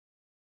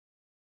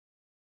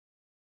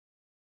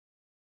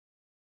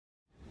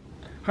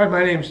Hi,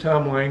 my name's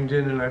Tom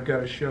Langdon, and I've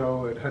got a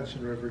show at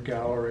Hudson River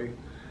Gallery.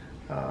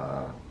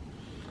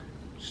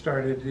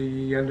 Started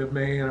the end of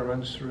May and it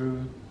runs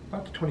through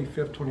about the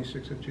 25th,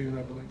 26th of June,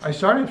 I believe. I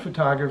started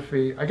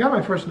photography. I got my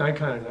first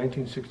Nikon in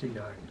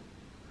 1969.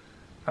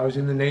 I was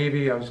in the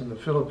Navy, I was in the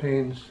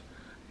Philippines,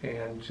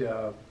 and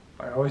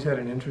I always had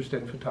an interest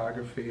in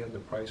photography, and the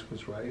price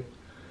was right.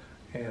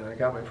 And I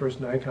got my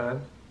first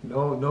Nikon.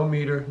 No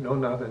meter, no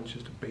nothing,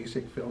 just a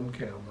basic film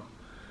camera.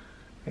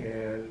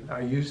 And I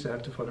used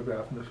that to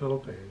photograph in the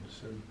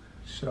Philippines. And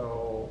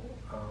so,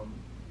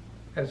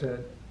 as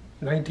a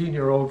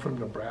 19-year-old from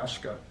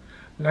Nebraska,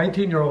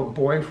 19-year-old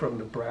boy from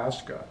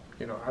Nebraska,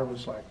 you know, I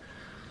was like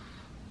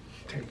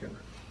taken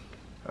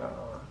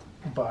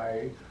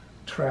by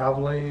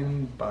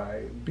traveling,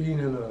 by being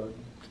in a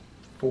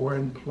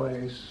foreign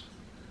place.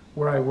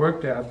 Where I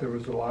worked at, there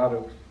was a lot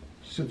of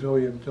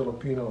civilian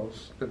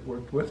Filipinos that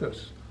worked with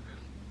us.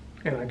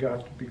 And I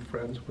got to be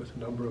friends with a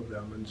number of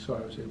them, and so I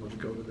was able to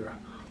go to their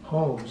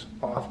homes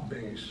off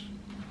base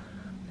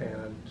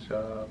and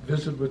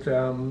visit with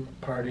them,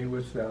 party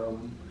with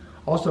them.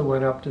 Also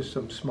went up to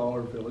some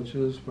smaller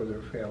villages where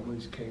their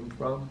families came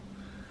from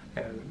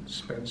and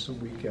spent some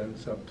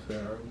weekends up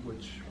there,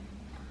 which,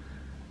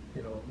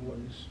 you know,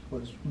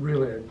 was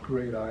really a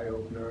great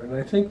eye-opener. And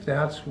I think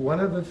that's one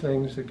of the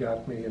things that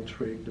got me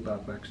intrigued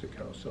about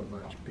Mexico so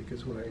much,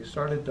 because when I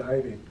started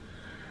diving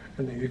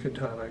in the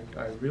Yucatan,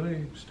 I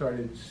really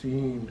started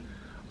seeing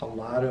a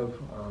lot of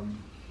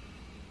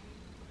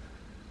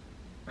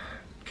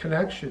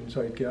connections,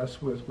 I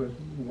guess, with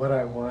what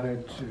I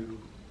wanted to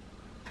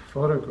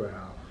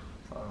photograph.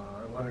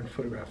 I wanted to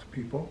photograph the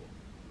people.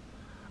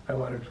 I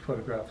wanted to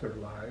photograph their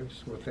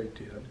lives, what they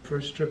did.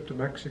 First trip to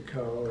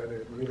Mexico, and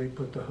it really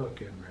put the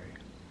hook in me.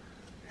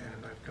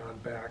 And I've gone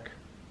back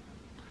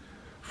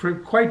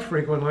quite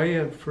frequently,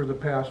 and for the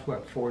past,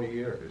 40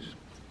 years.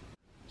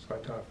 So I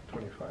taught for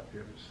 25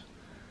 years.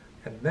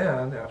 And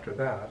then, after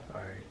that,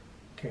 I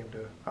came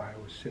to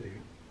Iowa City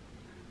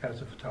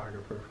as a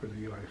photographer for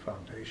the UI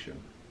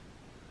Foundation.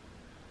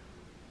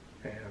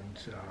 And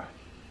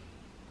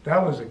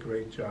that was a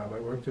great job. I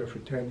worked there for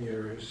 10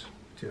 years,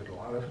 did a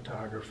lot of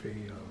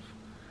photography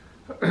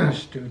of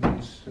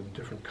students in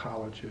different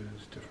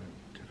colleges, different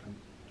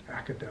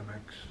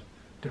academics,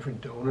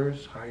 different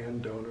donors,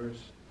 high-end donors.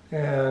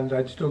 And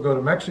I'd still go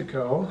to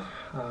Mexico.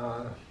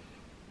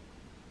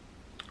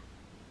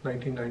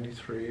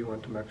 1993,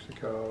 went to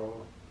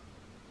Mexico,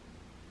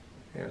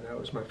 and that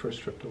was my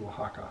first trip to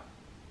Oaxaca.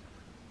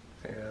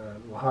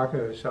 And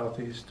Oaxaca is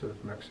southeast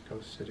of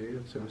Mexico City.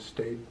 It's in a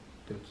state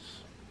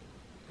that's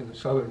in the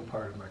southern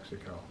part of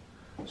Mexico.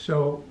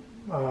 So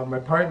my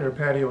partner,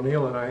 Patty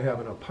O'Neill, and I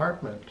have an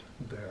apartment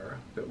there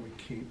that we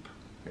keep,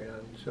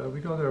 and we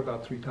go there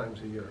about 3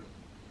 times a year.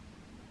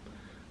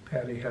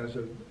 Patty has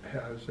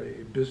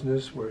a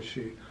business where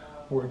she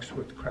works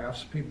with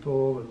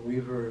craftspeople and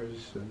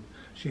weavers, and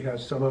she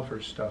has some of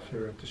her stuff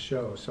here at the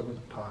show, some of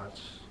the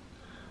pots.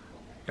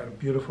 Got a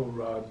beautiful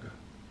rug,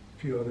 a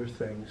few other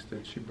things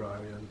that she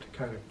brought in to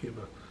kind of give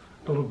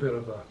a little bit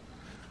of a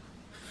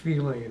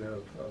feeling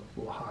of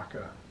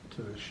Oaxaca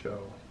to the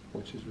show,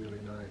 which is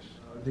really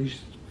nice.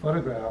 These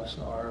photographs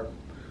are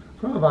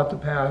from about the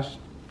past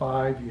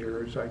 5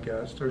 years, I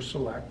guess. They're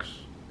selects,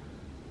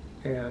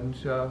 and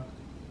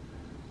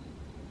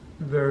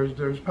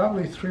there's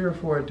probably 3 or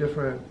 4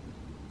 different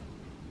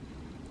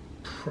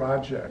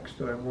projects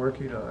that I'm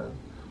working on.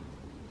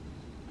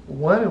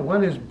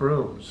 One is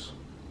brooms.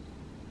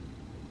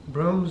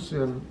 Brooms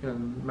in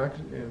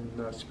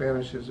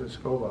Spanish is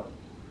escoba,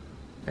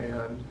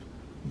 and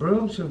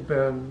brooms have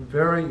been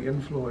very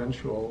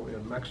influential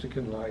in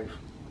Mexican life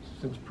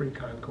since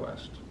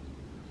pre-conquest.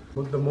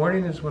 The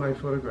morning is when I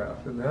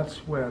photograph, and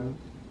that's when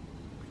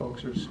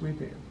folks are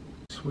sweeping.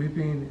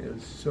 Sweeping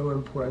is so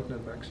important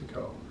in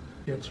Mexico.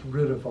 It gets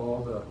rid of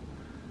all the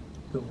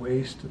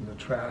waste and the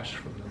trash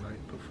from the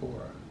night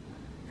before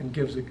and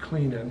gives a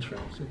clean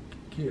entrance.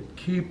 It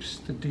keeps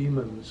the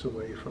demons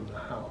away from the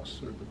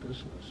house or the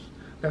business.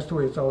 That's the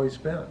way it's always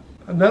been.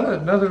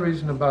 Another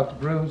reason about the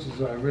brooms is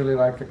that I really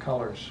like the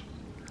colors.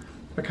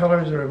 The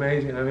colors are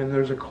amazing. I mean,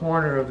 there's a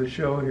corner of the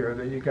show here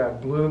that you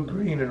got blue,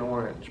 green, and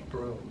orange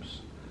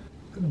brooms.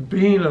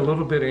 Being a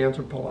little bit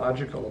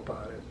anthropological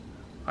about it,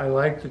 I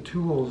like the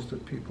tools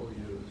that people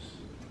use,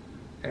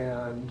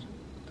 and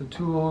the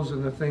tools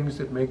and the things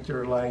that make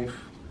their life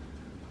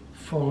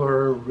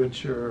fuller,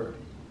 richer,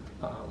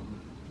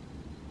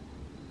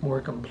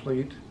 more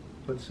complete,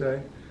 let's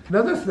say.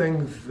 Another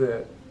thing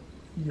that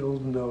you'll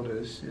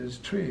notice is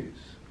trees.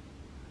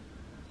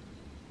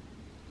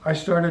 I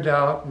started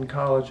out in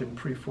college in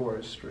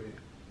pre-forestry.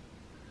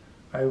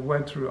 I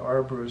went through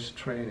arborist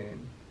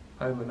training.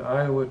 I'm an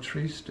Iowa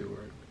tree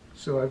steward,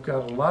 so I've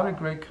got a lot of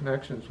great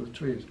connections with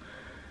trees.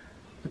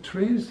 The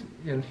trees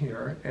in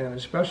here, and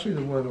especially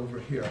the one over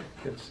here,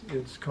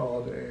 it's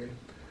called a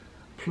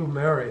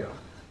plumeria.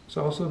 It's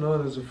also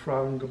known as a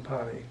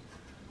frangipani,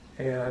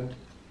 and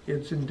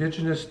it's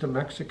indigenous to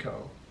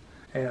Mexico.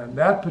 And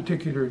that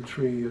particular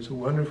tree is a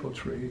wonderful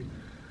tree.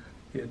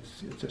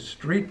 It's a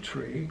street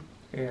tree.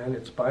 and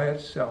it's by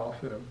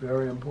itself in a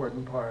very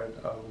important part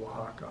of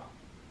Oaxaca.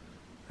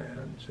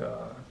 And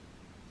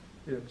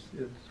it's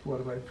one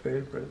of my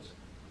favorites.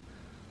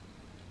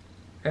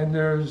 And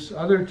there's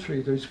other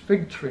trees, there's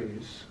fig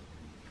trees.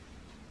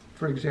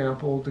 For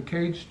example, the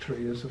cage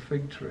tree is a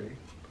fig tree.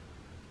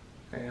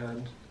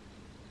 And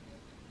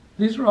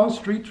these are all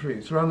street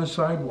trees, they're on the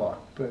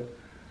sidewalk, but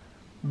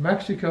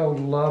Mexico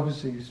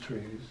loves these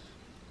trees.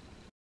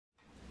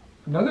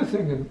 Another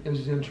thing that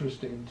is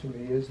interesting to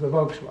me is the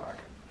Volkswagen.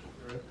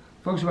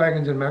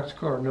 Volkswagens in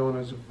Mexico are known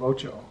as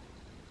Vocho.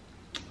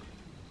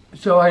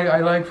 So I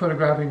like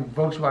photographing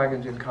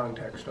Volkswagens in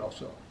context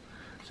also.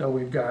 So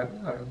we've got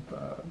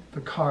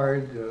the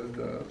card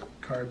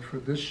for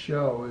this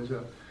show is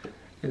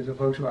a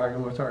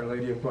Volkswagen with Our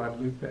Lady of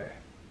Guadalupe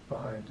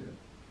behind it.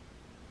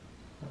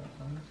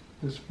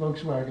 This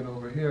Volkswagen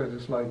over here,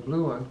 this light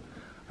blue one,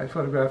 I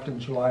photographed in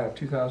July of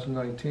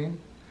 2019,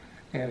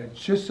 and it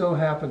just so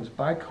happens,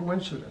 by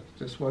coincidence,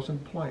 this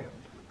wasn't planned,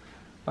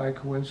 by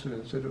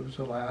coincidence that it was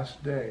the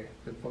last day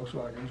that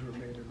Volkswagens were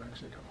made in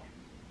Mexico.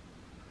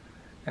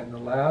 And the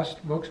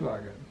last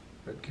Volkswagen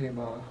that came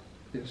off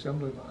the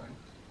assembly line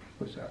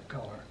was that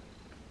color.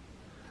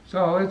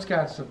 So it's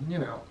got some,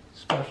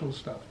 special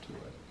stuff to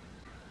it.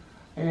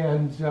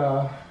 And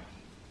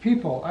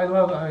people,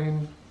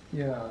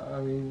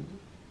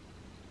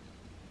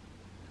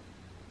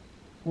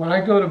 when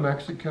I go to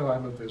Mexico,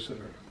 I'm a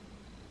visitor.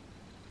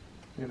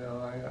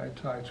 I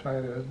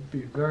try to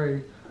be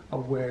very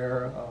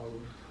aware of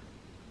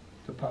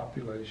the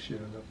population,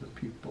 of the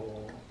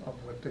people, of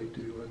what they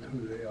do and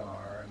who they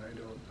are. And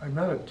I'm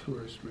not a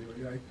tourist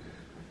really.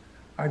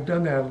 I've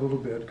done that a little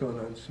bit, going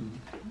on some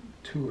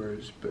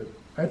tours, but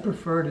I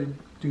prefer to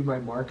do my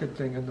market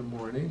thing in the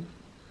morning,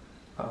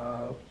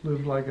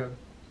 live like a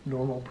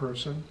normal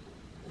person,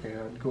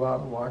 and go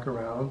out and walk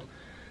around,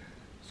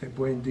 say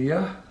buen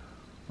dia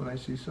when I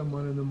see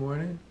someone in the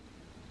morning.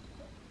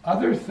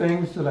 Other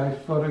things that I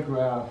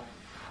photograph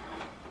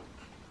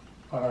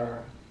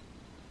are,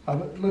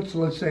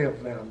 let's say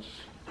events.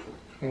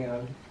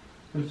 And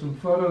there's some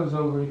photos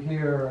over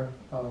here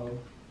of,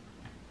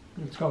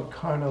 it's called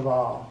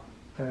Carnival,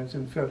 and it's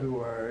in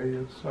February.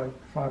 It's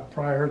like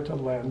prior to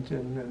Lent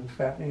and it's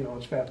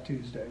Fat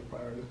Tuesday,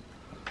 prior to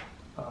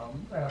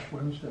Ash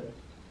Wednesday.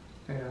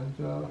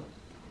 And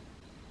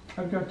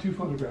I've got two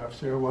photographs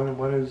here.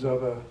 One is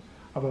of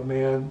a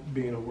man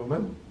being a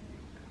woman,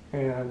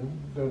 and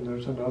then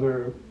there's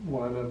another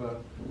one of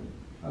a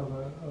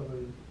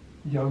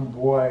young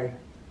boy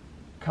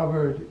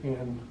covered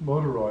in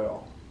motor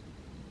oil.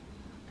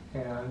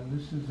 And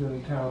this is in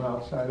a town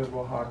outside of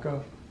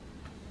Oaxaca,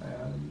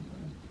 and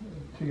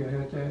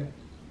Tigajete,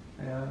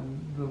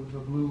 and the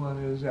blue one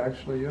is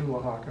actually in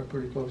Oaxaca,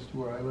 pretty close to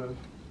where I live.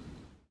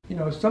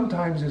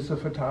 Sometimes as a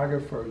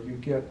photographer, you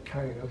get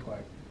kind of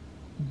like,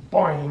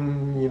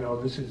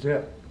 boing, this is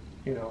it.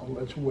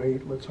 Let's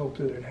wait, let's hope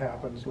that it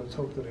happens, let's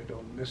hope that I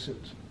don't miss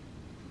it.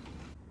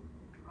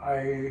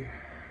 I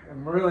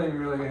am really,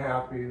 really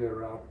happy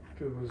they're up.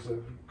 It was a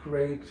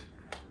great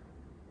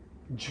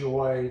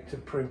joy to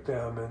print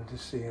them and to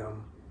see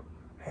them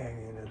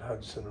hanging in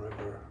Hudson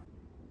River.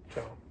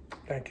 So,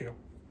 thank you.